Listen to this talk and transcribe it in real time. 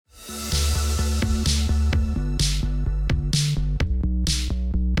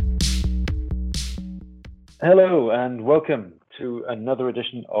Hello and welcome to another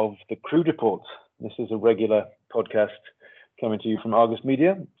edition of the Crude Report. This is a regular podcast coming to you from Argus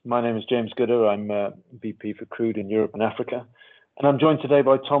Media. My name is James Gooder. I'm VP for Crude in Europe and Africa. And I'm joined today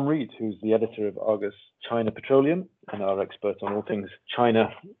by Tom Reed, who's the editor of Argus China Petroleum and our expert on all things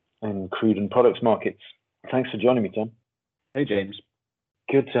China and crude and products markets. Thanks for joining me, Tom. Hey, James.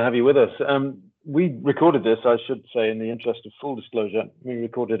 Good to have you with us. We recorded this, I should say, in the interest of full disclosure. We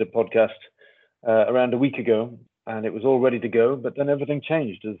recorded a podcast around a week ago, and it was all ready to go, but then everything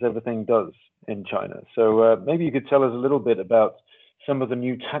changed, as everything does in China. So maybe you could tell us a little bit about some of the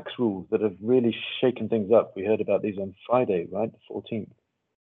new tax rules that have really shaken things up. We heard about these on Friday, right, the 14th.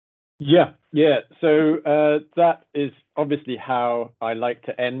 Yeah. So that is obviously how I like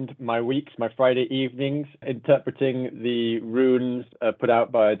to end my weeks, my Friday evenings, interpreting the runes put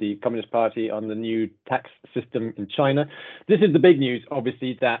out by the Communist Party on the new tax system in China. This is the big news,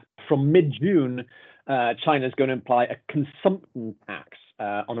 obviously, that from mid-June, China is going to apply a consumption tax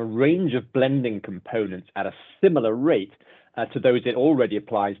on a range of blending components at a similar rate to those it already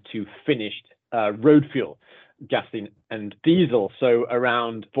applies to finished road fuel, gasoline and diesel. So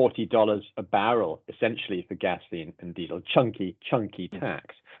around $40 a barrel, essentially, for gasoline and diesel. Chunky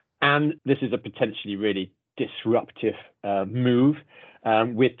tax. And this is a potentially really disruptive move.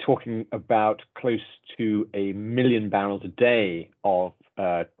 We're talking about close to 1 million barrels a day of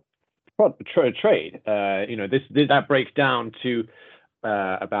trade. That breaks down to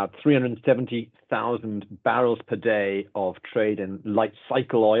about 370,000 barrels per day of trade in light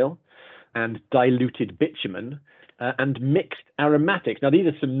cycle oil and diluted bitumen and mixed aromatics. Now, these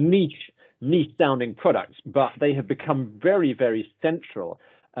are some niche-sounding products, but they have become very, very central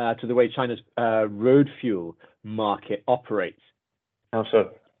to the way China's road fuel market operates. How so?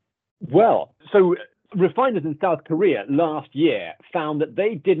 Well, so refiners in South Korea last year found that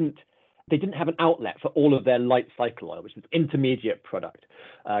they didn't have an outlet for all of their light cycle oil, which is an intermediate product,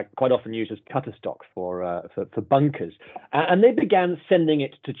 quite often used as cutter stock for bunkers. And they began sending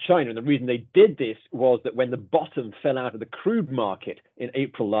it to China. And the reason they did this was that when the bottom fell out of the crude market in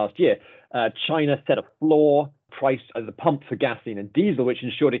April last year, China set a floor price at the pump for gasoline and diesel, which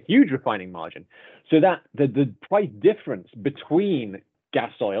ensured a huge refining margin. So that the price difference between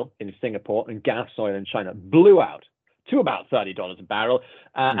gas oil in Singapore and gas oil in China blew out to about $30 a barrel.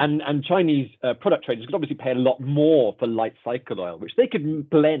 And Chinese product traders could obviously pay a lot more for light cycle oil, which they could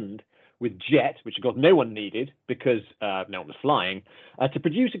blend with jet, which of course no one needed because no one was flying, to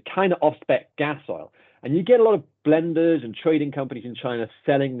produce a kind of off-spec gas oil. And you get a lot of blenders and trading companies in China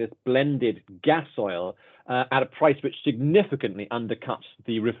selling this blended gas oil at a price which significantly undercuts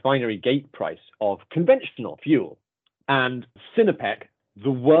the refinery gate price of conventional fuel. And Sinopec, the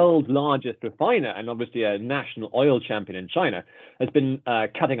world's largest refiner and obviously a national oil champion in China, has been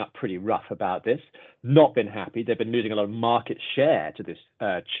cutting up pretty rough about this, not been happy. They've been losing a lot of market share to this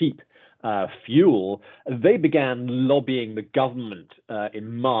cheap fuel. They began lobbying the government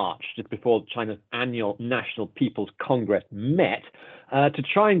in March, just before China's annual National People's Congress met, to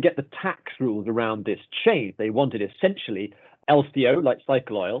try and get the tax rules around this changed. They wanted essentially LCO, light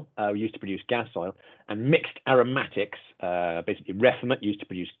cycle oil, used to produce gas oil, and mixed aromatics, basically refament, used to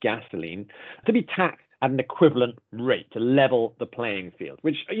produce gasoline, to be taxed at an equivalent rate to level the playing field,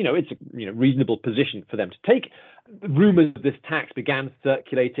 which, it's a reasonable position for them to take. Rumors of this tax began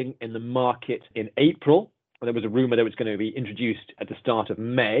circulating in the market in April. There was a rumor that it was going to be introduced at the start of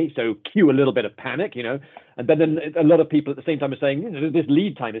May, so cue a little bit of panic, and then a lot of people at the same time are saying, this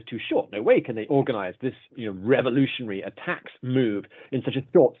lead time is too short. No way can they organize this, revolutionary tax move in such a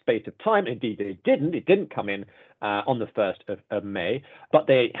short space of time. Indeed, they didn't. It didn't come in on the 1st of May, but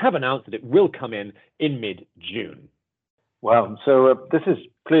they have announced that it will come in mid-June. Wow. So this is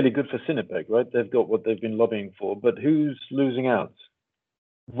clearly good for Sinopec, right? They've got what they've been lobbying for, but who's losing out?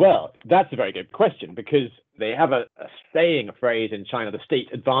 Well, that's a very good question, because they have a phrase in China: the state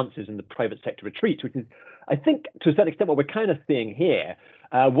advances and the private sector retreats, which is, I think, to a certain extent, what we're kind of seeing here.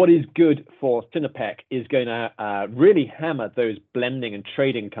 What is good for Sinopec is going to really hammer those blending and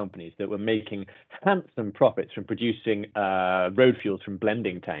trading companies that were making handsome profits from producing road fuels from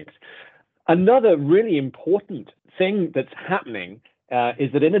blending tanks. Another really important thing that's happening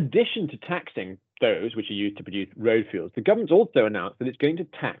is that in addition to taxing those which are used to produce road fuels, the government's also announced that it's going to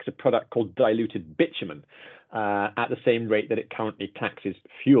tax a product called diluted bitumen at the same rate that it currently taxes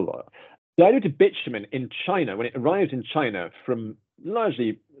fuel oil. Diluted bitumen in China, when it arrives in China from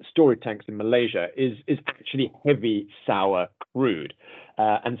largely storage tanks in Malaysia, is actually heavy sour crude.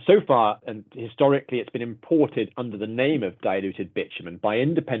 And so far, and historically, it's been imported under the name of diluted bitumen by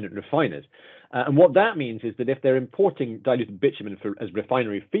independent refiners. And what that means is that if they're importing diluted bitumen as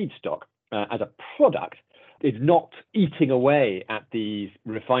refinery feedstock as a product, is not eating away at these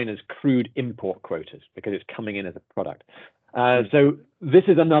refiners' crude import quotas because it's coming in as a product. So this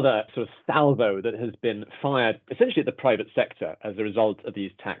is another sort of salvo that has been fired essentially at the private sector as a result of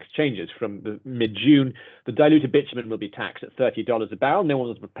these tax changes. From the mid-June, the diluted bitumen will be taxed at $30 a barrel. No one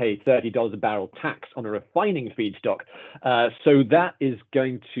will pay $30 a barrel tax on a refining feedstock. So that is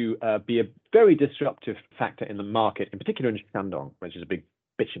going to be a very disruptive factor in the market, in particular in Shandong, which is a big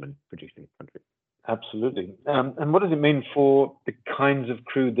bitumen producing country. Absolutely. And what does it mean for the kinds of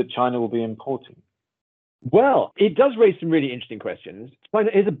crude that China will be importing? Well, it does raise some really interesting questions.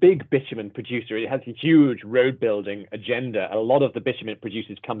 China is a big bitumen producer. It has a huge road building agenda. A lot of the bitumen it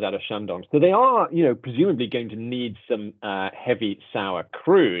produces comes out of Shandong. So they are, presumably going to need some heavy sour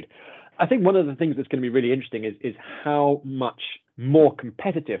crude. I think one of the things that's going to be really interesting is how much more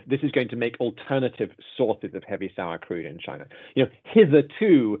competitive this is going to make alternative sources of heavy sour crude in China.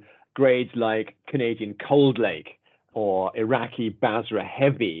 Hitherto, grades like Canadian Cold Lake or Iraqi Basra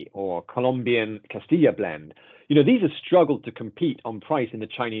Heavy or Colombian Castilla Blend, these have struggled to compete on price in the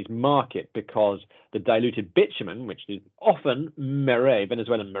Chinese market because the diluted bitumen, which is often Marais,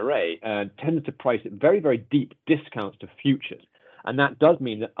 Venezuelan Marais, tends to price at very, very deep discounts to futures. And that does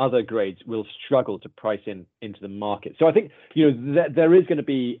mean that other grades will struggle to price into the market. So I think, there is going to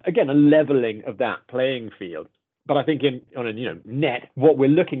be, again, a leveling of that playing field. But I think on a net, what we're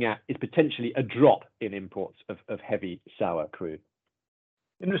looking at is potentially a drop in imports of heavy sour crude.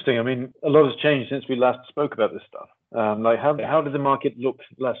 Interesting. I mean, a lot has changed since we last spoke about this stuff. How did the market look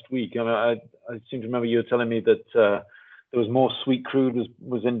last week? I seem to remember you were telling me that there was more sweet crude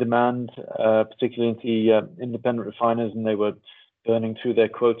was in demand, particularly into the independent refiners, and they were burning through their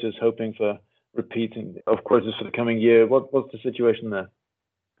quotas, hoping for repeating of quotas for the coming year. What's the situation there?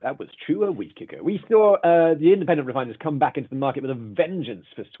 That was true a week ago. We saw the independent refiners come back into the market with a vengeance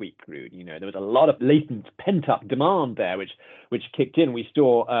for sweet crude. There was a lot of latent pent-up demand there, which kicked in. We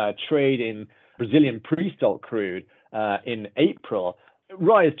saw trade in Brazilian pre-salt crude in April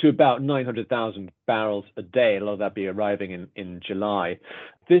rise to about 900,000 barrels a day. A lot of that be arriving in July.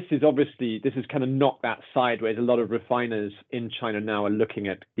 This is kind of knocked that sideways. A lot of refiners in China now are looking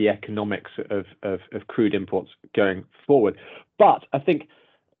at the economics of crude imports going forward. But I think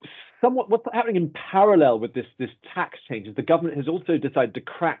what's happening in parallel with this tax change is the government has also decided to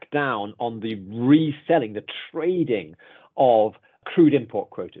crack down on the reselling, the trading of crude import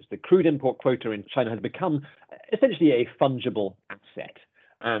quotas. The crude import quota in China has become essentially a fungible asset.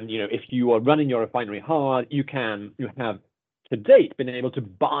 And if you are running your refinery hard, you have to date been able to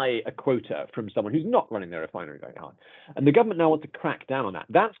buy a quota from someone who's not running their refinery very hard. And the government now wants to crack down on that.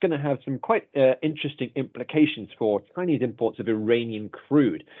 That's going to have some quite interesting implications for Chinese imports of Iranian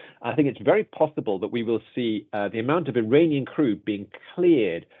crude. I think it's very possible that we will see the amount of Iranian crude being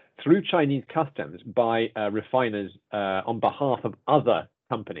cleared through Chinese customs by refiners on behalf of other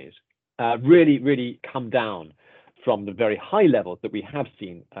companies really, really come down from the very high levels that we have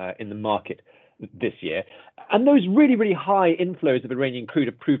seen in the market this year. And those really, really high inflows of Iranian crude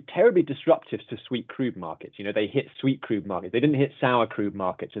have proved terribly disruptive to sweet crude markets. They hit sweet crude markets. They didn't hit sour crude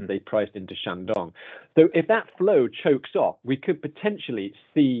markets, and they priced into Shandong. So if that flow chokes off, we could potentially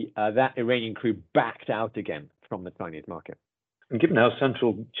see that Iranian crude backed out again from the Chinese market. And given how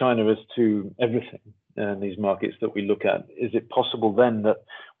central China is to everything in these markets that we look at, is it possible then that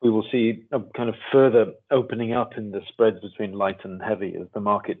we will see a kind of further opening up in the spreads between light and heavy as the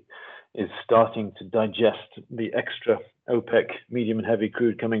market is starting to digest the extra OPEC medium and heavy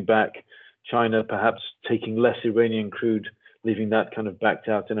crude coming back, China perhaps taking less Iranian crude, leaving that kind of backed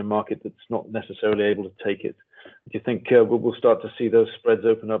out in a market that's not necessarily able to take it? Do you think we'll start to see those spreads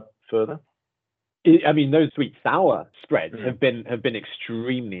open up further? I mean, those sweet sour spreads have been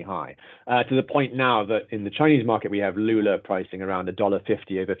extremely high to the point now that in the Chinese market we have Lula pricing around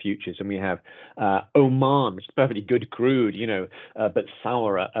 $1.50 over futures, and we have Oman, which is perfectly good crude, but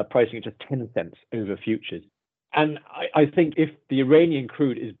sour, pricing at just 10 cents over futures. And I think if the Iranian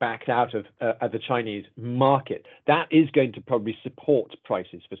crude is backed out of the Chinese market, that is going to probably support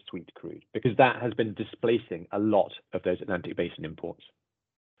prices for sweet crude because that has been displacing a lot of those Atlantic Basin imports.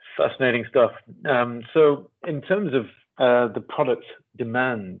 Fascinating stuff. So in terms of the product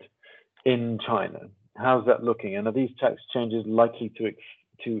demand in China, how's that looking? And are these tax changes likely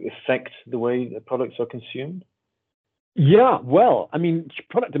to affect the way the products are consumed? Yeah, well, I mean,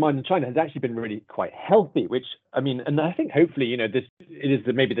 product demand in China has actually been really quite healthy, and I think hopefully, this it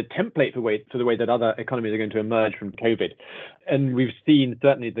is maybe the template for the way that other economies are going to emerge from COVID. And we've seen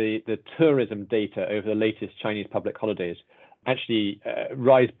certainly the tourism data over the latest Chinese public holidays actually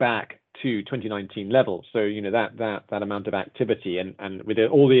rise back to 2019 levels. So, that amount of activity and with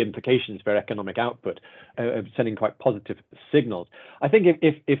all the implications for economic output, sending quite positive signals. I think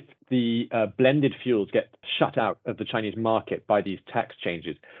if the blended fuels get shut out of the Chinese market by these tax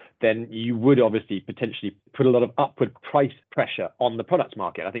changes, then you would obviously potentially put a lot of upward price pressure on the products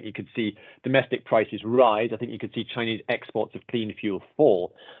market. I think you could see domestic prices rise. I think you could see Chinese exports of clean fuel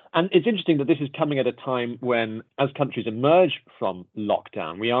fall. And it's interesting that this is coming at a time when, as countries emerge from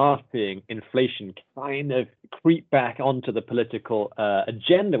lockdown, we are seeing inflation kind of creep back onto the political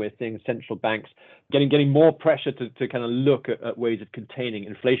agenda. We're seeing central banks getting more pressure to kind of look at ways of containing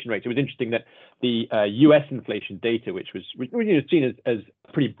inflation rates. It was interesting that the US inflation data, which was seen as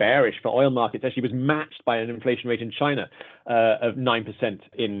pretty bearish for oil markets, actually was matched by an inflation rate in China of 9%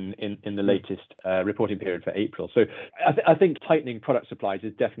 in the latest reporting period for April. So I think tightening product supplies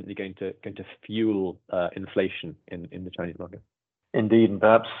is definitely going to fuel inflation in the Chinese market. Indeed, and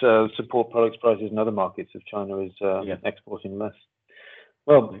perhaps support products prices in other markets if China is exporting less.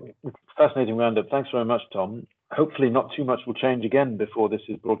 Well, fascinating roundup. Thanks very much, Tom. Hopefully not too much will change again before this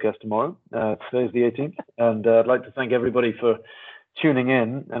is broadcast tomorrow, Thursday the 18th. And I'd like to thank everybody for tuning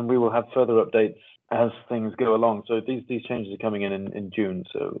in, and we will have further updates as things go along. So these changes are coming in June,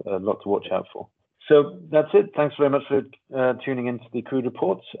 so a lot to watch out for. So that's it. Thanks very much for tuning into the Crude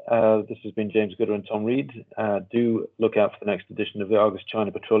Report. This has been James Gooder and Tom Reed. Do look out for the next edition of the Argus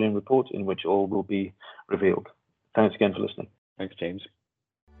China Petroleum Report, in which all will be revealed. Thanks again for listening. Thanks, James.